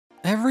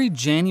Every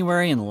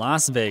January in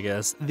Las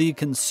Vegas, the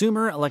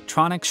Consumer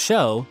Electronics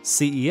Show,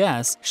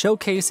 CES,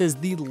 showcases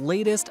the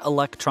latest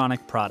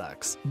electronic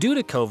products. Due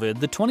to COVID,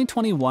 the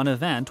 2021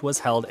 event was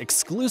held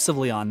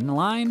exclusively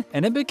online,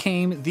 and it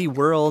became the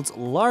world's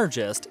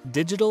largest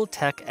digital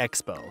tech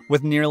expo,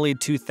 with nearly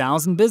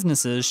 2,000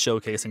 businesses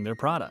showcasing their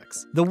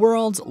products. The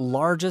world's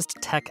largest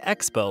tech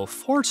expo,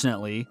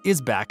 fortunately, is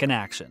back in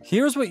action.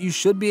 Here's what you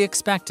should be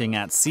expecting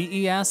at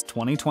CES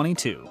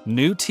 2022.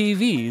 New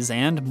TVs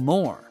and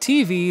more.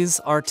 TVs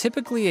are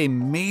typically a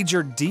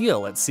major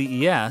deal at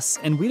CES,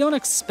 and we don't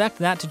expect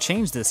that to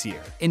change this year.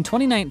 In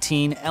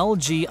 2019,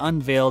 LG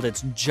unveiled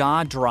its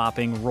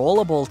jaw-dropping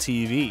rollable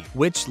TV,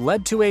 which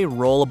led to a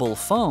rollable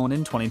phone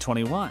in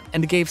 2021,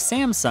 and gave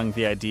Samsung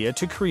the idea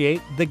to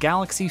create the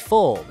Galaxy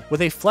Fold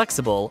with a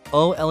flexible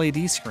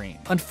OLED screen.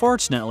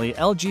 Unfortunately,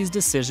 LG's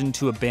decision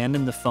to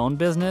abandon the phone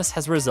business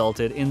has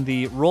resulted in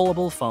the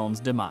rollable phone's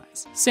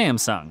demise.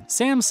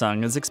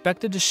 Samsung is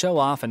expected to show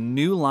off a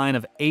new line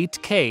of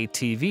 8K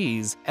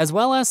TVs, as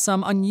well as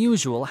some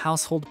unusual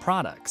household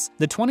products.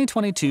 The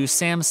 2022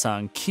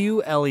 Samsung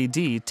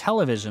QLED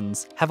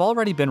televisions have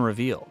already been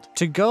revealed.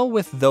 To go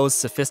with those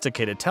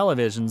sophisticated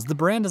televisions, the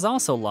brand has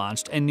also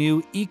launched a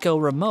new Eco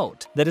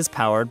Remote that is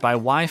powered by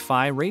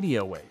Wi-Fi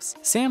radio waves.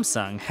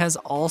 Samsung has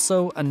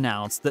also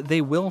announced that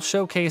they will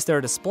showcase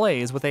their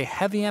displays with a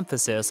heavy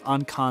emphasis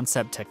on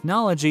concept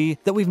technology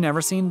that we've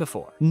never seen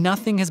before.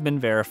 Nothing has been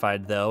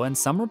verified though, and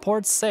some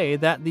reports say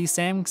that the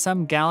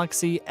Samsung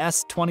Galaxy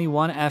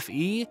S21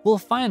 FE will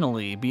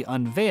finally be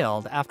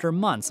unveiled after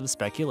months of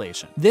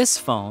speculation. This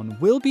phone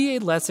will be a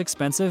less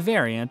expensive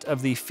variant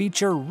of the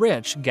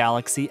feature-rich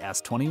Galaxy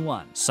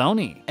S21.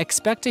 Sony.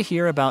 Expect to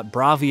hear about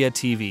Bravia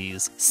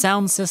TVs,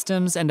 sound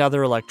systems, and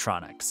other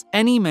electronics.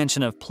 Any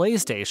mention of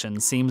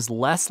PlayStation seems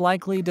less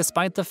likely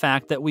despite the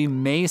fact that we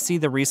may see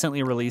the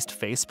recently released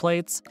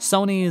faceplates.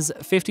 Sony's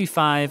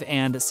 55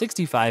 and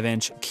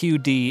 65-inch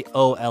QD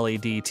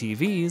OLED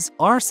TVs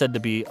are said to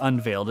be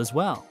unveiled as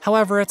well.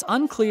 However, it's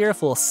unclear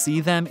if we'll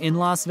see them in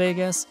Las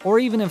Vegas or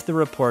even if the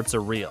reports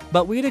are real,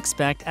 but we'd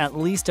expect at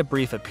least a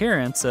brief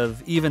appearance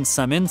of even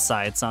some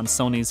insights on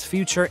Sony's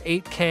future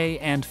 8K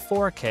and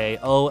 4K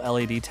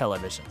OLED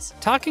televisions.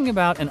 Talking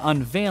about an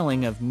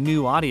unveiling of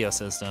new audio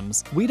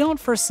systems, we don't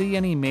foresee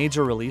any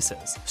major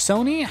releases.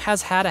 Sony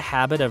has had a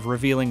habit of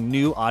revealing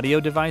new audio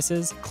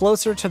devices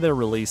closer to their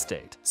release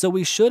date, so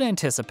we should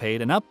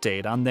anticipate an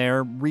update on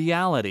their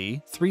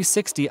Reality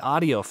 360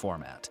 audio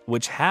format,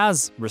 which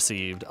has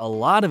received a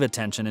lot of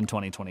attention in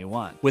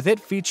 2021, with it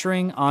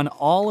featuring on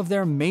all of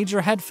their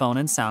major headphone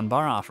and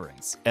soundbar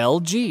offerings.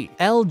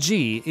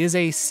 LG is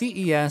a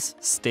CES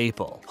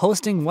staple.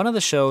 Hosting one of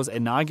the show's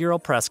inaugural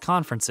press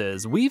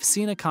conferences, we've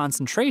seen a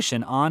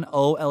concentration on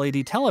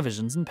OLED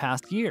televisions in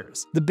past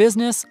years. The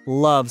business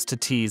loves to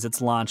tease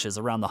its launches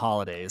around the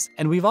holidays,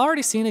 and we've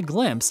already seen a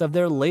glimpse of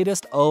their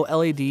latest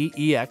OLED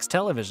EX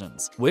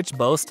televisions, which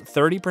boast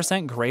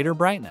 30% greater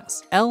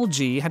brightness.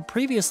 LG had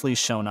previously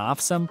shown off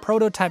some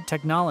prototype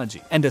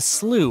technology and a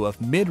slew of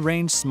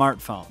mid-range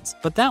smartphones,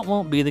 but that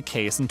won't be the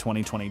case in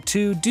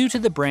 2022 due to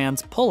the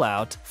brand's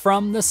pullout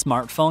from the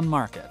smartphone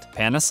market.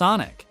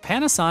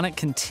 Panasonic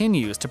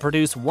continues to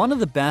produce one of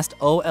the best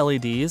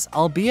OLEDs,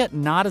 albeit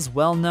not as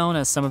well known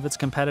as some of its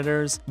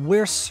competitors.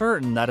 We're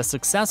certain that a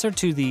successor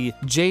to the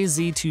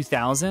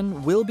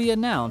JZ2000 will be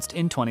announced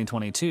in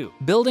 2022.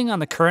 Building on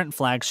the current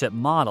flagship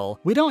model,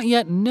 we don't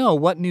yet know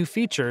what new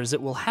features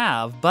it will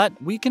have, but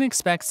we can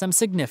expect some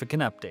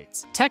significant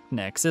updates.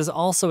 Technics is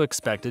also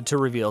expected to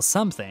reveal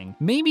something,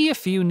 maybe a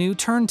few new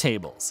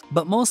turntables,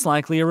 but most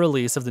likely a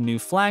release of the new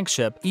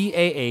flagship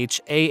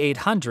EAH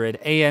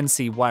A800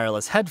 ANC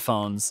wireless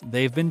headphones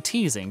they've been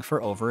teasing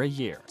for over a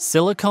year.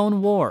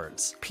 Silicon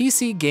Wars.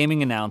 PC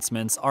gaming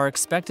announcements are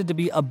expected to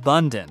be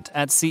abundant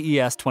at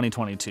CES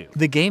 2022.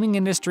 The gaming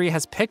industry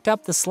has picked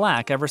up the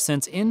slack ever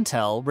since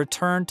Intel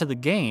returned to the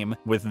game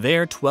with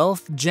their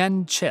 12th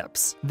gen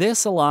chips.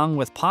 This, along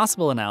with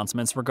possible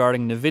announcements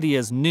regarding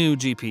NVIDIA's new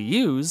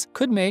GPUs,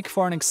 could make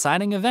for an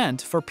exciting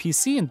event for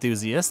PC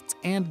enthusiasts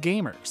and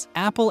gamers.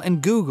 Apple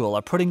and Google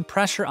are putting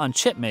pressure on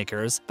chip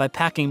makers by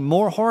packing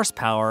more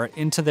horsepower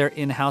into their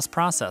in-house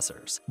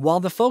processors. While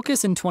the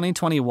focus in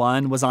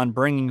 2021 was on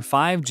bringing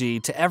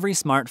 5G to every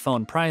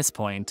smartphone price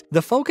point,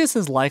 the focus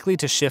is likely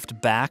to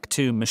shift back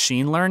to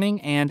machine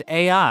learning and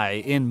AI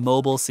in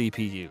mobile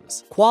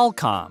CPUs.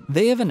 Qualcomm.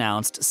 They have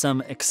announced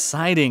some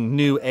exciting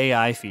new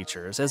AI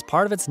features as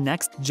part of its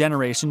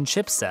next-generation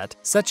chipset,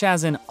 such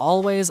as an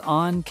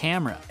always-on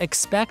camera.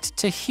 Expect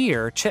to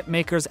hear chip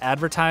makers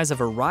advertise a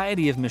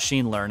variety of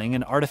machine learning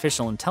and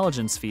artificial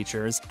intelligence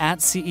features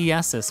at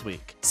CES this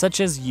week, such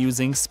as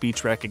using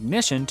speech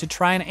recognition to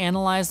try and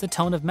analyze the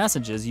tone of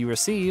messages you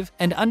receive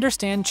and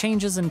understand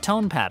changes in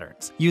tone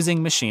patterns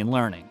using machine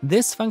learning.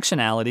 This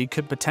functionality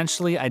could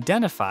potentially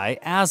identify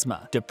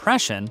asthma,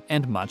 depression,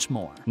 and much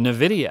more.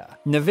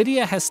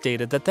 NVIDIA has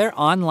stated that their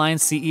online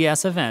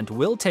CES event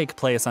will take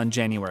place on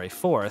January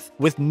 4th,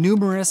 with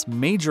numerous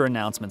major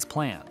announcements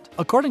planned.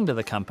 According to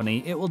the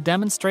company, it will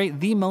demonstrate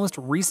the most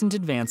recent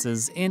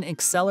advances in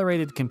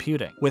accelerated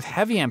computing, with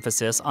heavy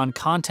emphasis on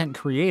content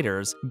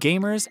creators,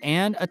 gamers,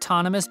 and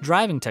autonomous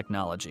driving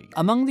technology.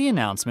 Among the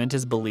announcement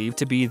is believed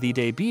to be the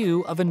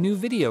debut of a new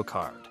video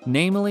card,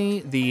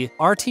 namely the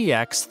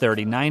RTX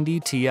 3090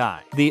 Ti.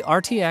 The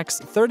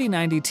RTX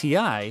 3090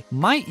 Ti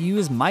might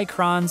use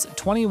Micron's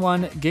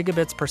 21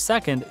 gigabits per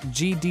second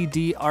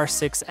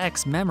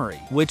GDDR6X memory,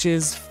 which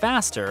is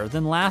faster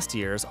than last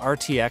year's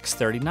RTX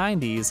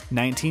 3090's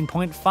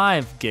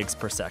 19.5 gigs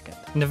per second.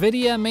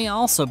 NVIDIA may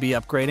also be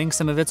upgrading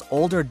some of its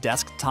older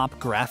desktop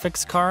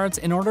graphics cards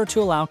in order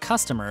to allow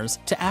customers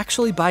to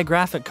actually buy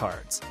graphic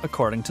cards,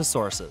 according to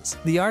sources.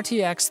 The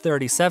RTX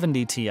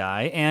 3070 Ti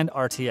and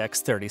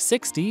RTX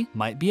 3060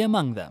 might be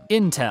among them.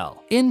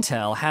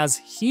 Intel has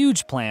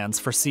huge plans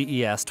for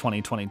CES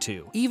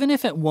 2022. Even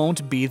if it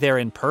won't be there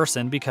in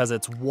person because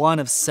it's one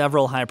of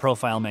several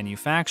high-profile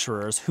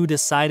manufacturers who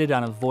decided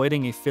on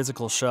avoiding a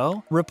physical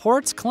show,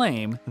 reports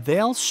claim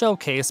they'll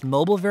showcase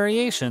mobile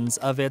variations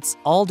of its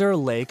Alder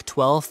Lake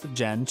 12th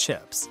Gen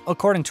chips.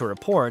 According to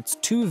reports,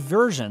 2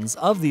 versions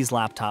of these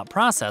laptop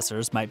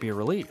processors might be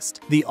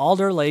released: the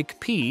Alder Lake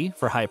P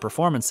for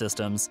high-performance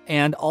systems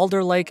and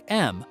Alder Lake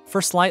M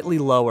for slightly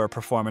lower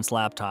performance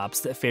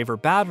laptops that favor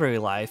battery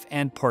life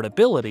and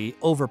portability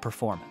over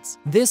performance.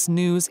 This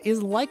news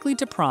is likely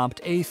to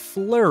prompt a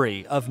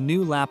flurry of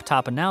new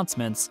laptop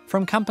announcements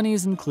from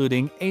companies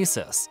including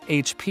Asus,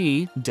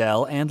 HP,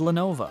 Dell, and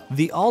Lenovo.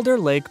 The Alder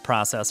Lake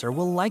processor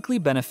will likely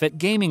benefit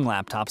gaming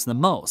laptops the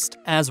most,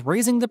 as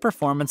raising the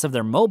performance of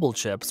their mobile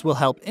chips will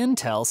help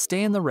Intel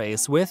stay in the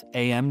race with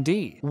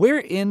AMD. We're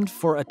in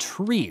for a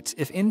treat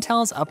if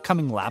Intel's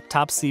upcoming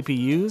laptop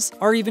CPUs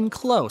are even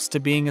close to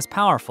being as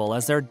powerful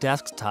as their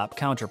desktop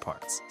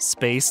counterparts.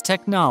 Space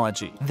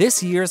technology.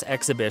 This year's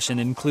exhibition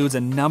includes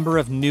a number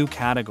of new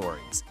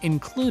categories,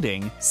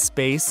 including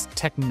space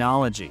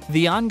technology.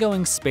 The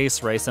ongoing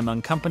space race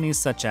among companies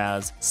such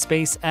as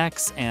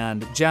SpaceX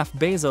and Jeff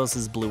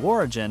Bezos' Blue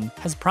Origin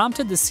has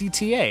prompted the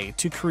CTA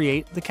to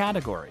create the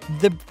category.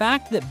 The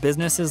fact that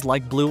businesses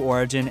like Blue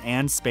Origin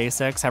and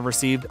SpaceX have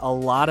received a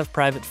lot of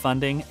private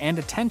funding and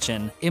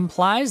attention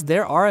implies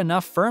there are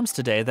enough firms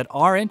today that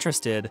are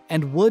interested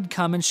and would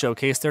come and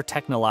showcase their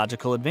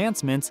technological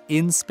advancements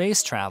in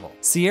space travel.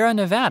 Sierra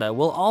Nevada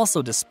will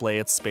also display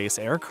its space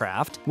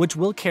aircraft, which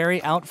will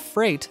carry out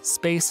freight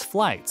space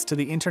flights to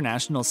the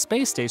International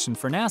Space Station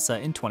for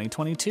NASA in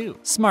 2022.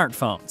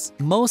 Smartphones.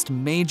 Most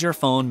major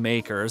phone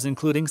makers,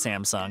 including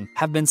Samsung,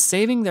 have been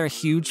saving their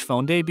huge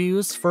phone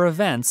debuts for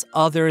events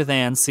other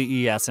than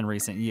CES in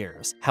recent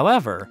years.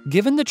 However,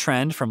 given the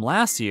trend from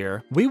last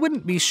year, we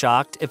wouldn't be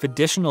shocked if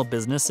additional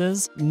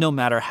businesses, no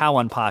matter how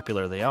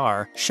unpopular they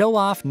are, show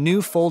off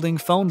new folding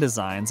phone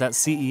designs at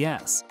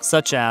CES,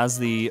 such as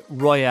the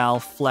Royale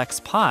Flex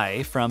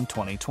Pi from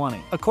 2020.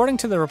 According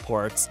to the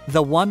reports,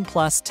 the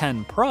OnePlus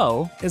 10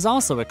 Pro is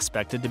also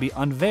expected to be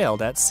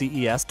unveiled at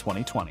CES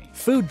 2020.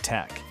 Food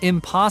tech.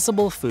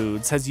 Impossible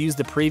Foods has used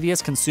the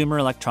previous Consumer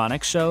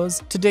Electronics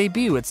shows to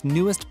debut its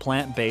newest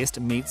plant-based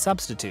meat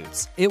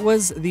substitutes. It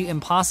was the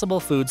Impossible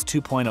Foods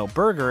 2.0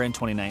 burger in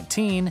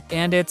 2019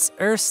 and its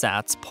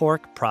ersatz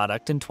pork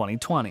product in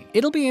 2020.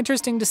 It'll be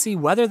interesting to see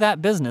whether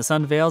that business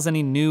unveils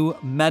any new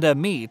meta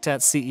meat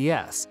at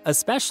CES,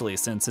 especially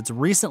since it's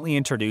recently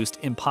introduced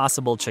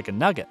Impossible Chicken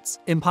Nuggets.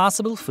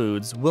 Impossible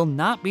Foods will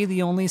not be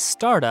the only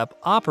startup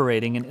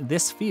operating in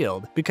this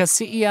field because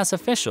CES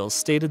officials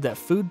stated that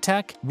food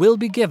tech will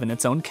be given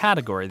its own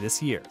category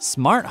this year.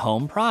 Smart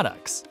home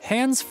products.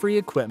 Hands-free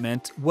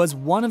equipment was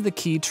one of the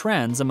key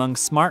trends among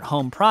smart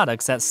home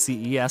products at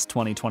CES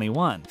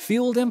 2021,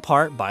 fueled in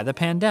part by the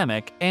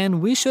pandemic,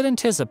 and we should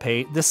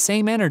anticipate the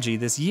same energy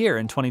this year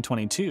in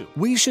 2022.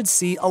 We should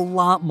see a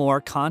lot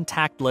more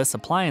contactless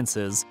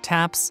appliances,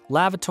 taps,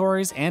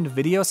 lavatories, and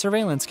video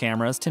surveillance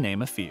cameras, to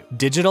name a few.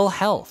 Digital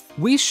health.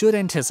 We should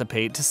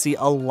anticipate to see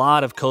a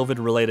lot of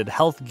COVID-related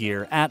health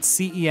gear at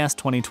CES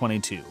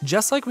 2022,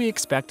 just like we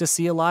expect to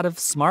see a lot of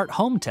smart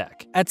home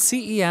tech. At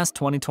CES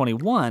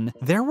 2021,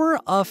 there were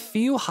a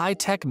few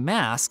high-tech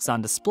masks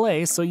on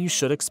display, so you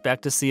should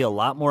expect to see a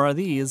lot more of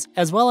these,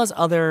 as well as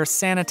other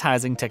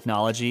sanitizing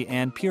technology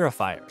and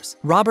purifiers.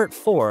 Robert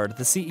Ford,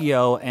 the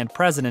CEO and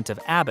president of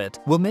Abbott,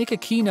 will make a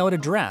keynote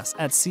address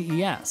at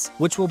CES,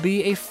 which will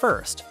be a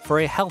first for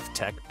a health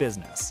tech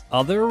business.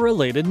 Other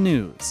related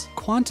news.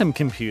 Quantum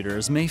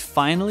computers may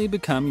finally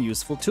become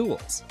useful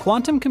tools.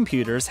 Quantum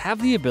computers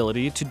have the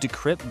ability to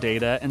decrypt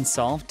data and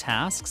solve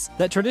tasks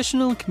that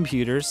traditional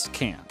computers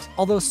can't.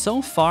 Although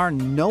so far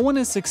no one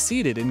has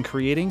succeeded in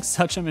creating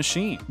such a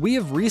machine. We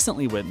have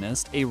recently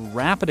witnessed a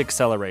rapid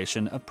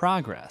acceleration of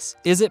progress.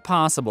 Is it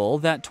possible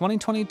that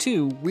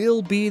 2022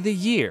 will be the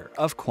year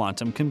of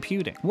quantum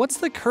computing? What's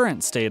the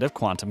current state of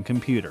quantum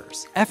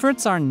computers?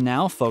 Efforts are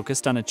now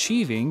focused on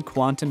achieving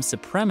quantum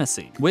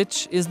supremacy, which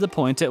which is the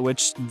point at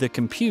which the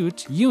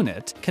compute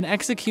unit can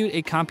execute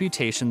a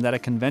computation that a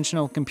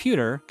conventional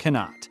computer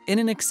cannot, in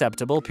an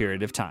acceptable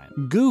period of time.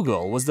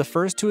 Google was the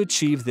first to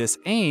achieve this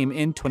aim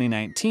in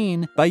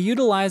 2019 by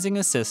utilizing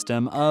a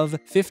system of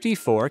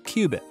 54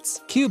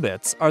 qubits.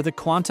 Qubits are the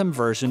quantum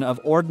version of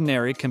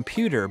ordinary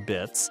computer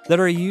bits that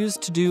are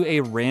used to do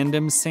a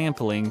random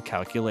sampling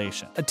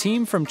calculation. A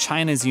team from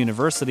China's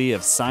University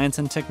of Science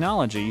and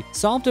Technology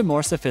solved a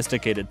more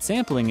sophisticated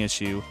sampling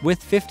issue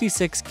with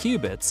 56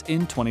 qubits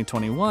in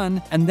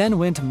 2021 and then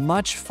went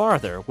much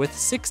farther with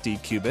 60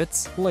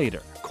 qubits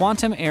later.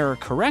 Quantum error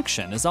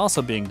correction is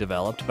also being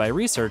developed by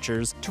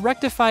researchers to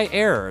rectify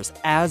errors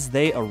as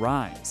they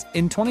arise.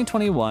 In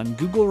 2021,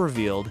 Google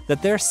revealed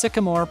that their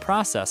Sycamore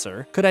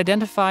processor could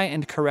identify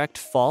and correct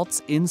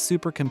faults in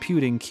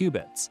supercomputing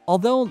qubits.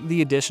 Although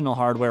the additional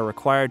hardware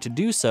required to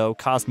do so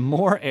caused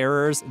more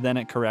errors than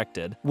it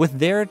corrected, with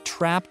their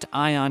trapped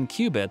ion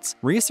qubits,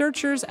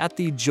 researchers at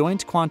the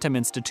Joint Quantum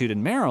Institute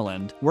in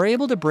Maryland were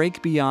able to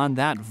break beyond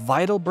that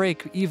vital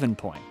break-even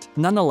point.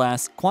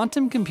 Nonetheless,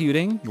 quantum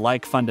computing,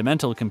 like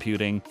fundamental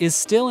computing, is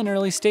still in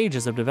early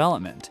stages of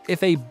development.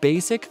 If a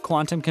basic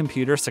quantum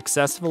computer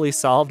successfully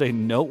solved a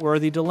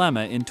noteworthy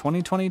dilemma in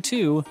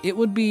 2022, it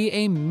would be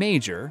a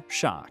major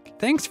shock.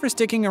 Thanks for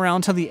sticking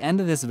around till the end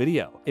of this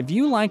video. If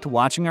you liked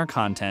watching our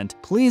content,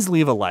 please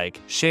leave a like,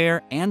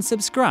 share, and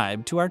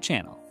subscribe to our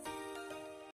channel.